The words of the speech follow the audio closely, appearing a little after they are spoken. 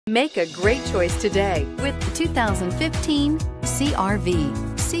Make a great choice today with the 2015 CR-V.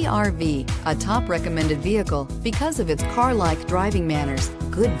 CR-V, a top recommended vehicle because of its car-like driving manners,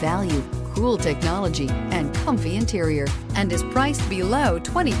 good value, cool technology, and comfy interior, and is priced below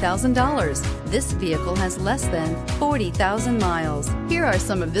 $20,000. This vehicle has less than 40,000 miles. Here are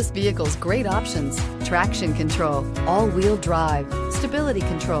some of this vehicle's great options: traction control, all-wheel drive, stability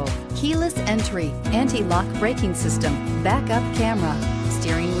control, keyless entry, anti-lock braking system, backup camera,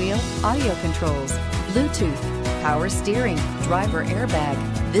 steering wheel audio controls, Bluetooth, power steering, driver airbag.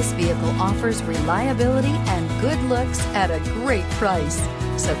 This vehicle offers reliability and good looks at a great price.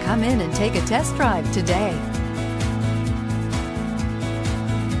 So come in and take a test drive today.